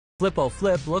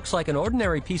Flip-o-flip looks like an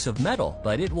ordinary piece of metal,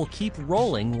 but it will keep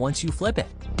rolling once you flip it.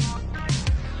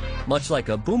 Much like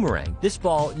a boomerang, this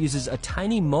ball uses a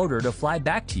tiny motor to fly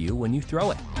back to you when you throw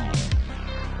it.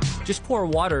 Just pour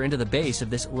water into the base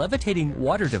of this levitating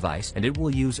water device, and it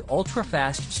will use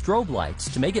ultra-fast strobe lights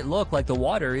to make it look like the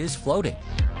water is floating.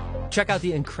 Check out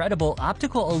the incredible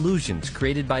optical illusions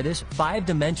created by this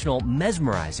 5-dimensional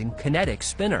mesmerizing kinetic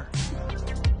spinner.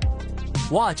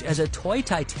 Watch as a toy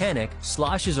Titanic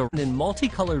sloshes around in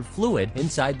multicolored fluid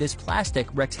inside this plastic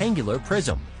rectangular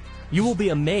prism. You will be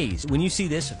amazed when you see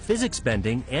this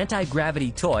physics-bending,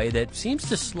 anti-gravity toy that seems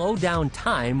to slow down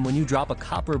time when you drop a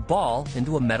copper ball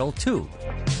into a metal tube.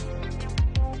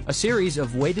 A series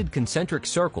of weighted concentric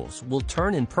circles will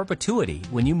turn in perpetuity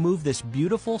when you move this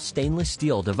beautiful stainless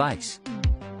steel device.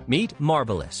 Meet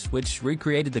Marvelous, which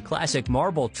recreated the classic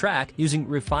marble track using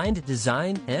refined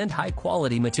design and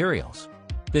high-quality materials.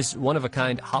 This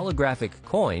one-of-a-kind holographic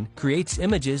coin creates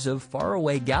images of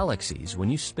faraway galaxies when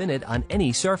you spin it on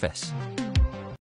any surface.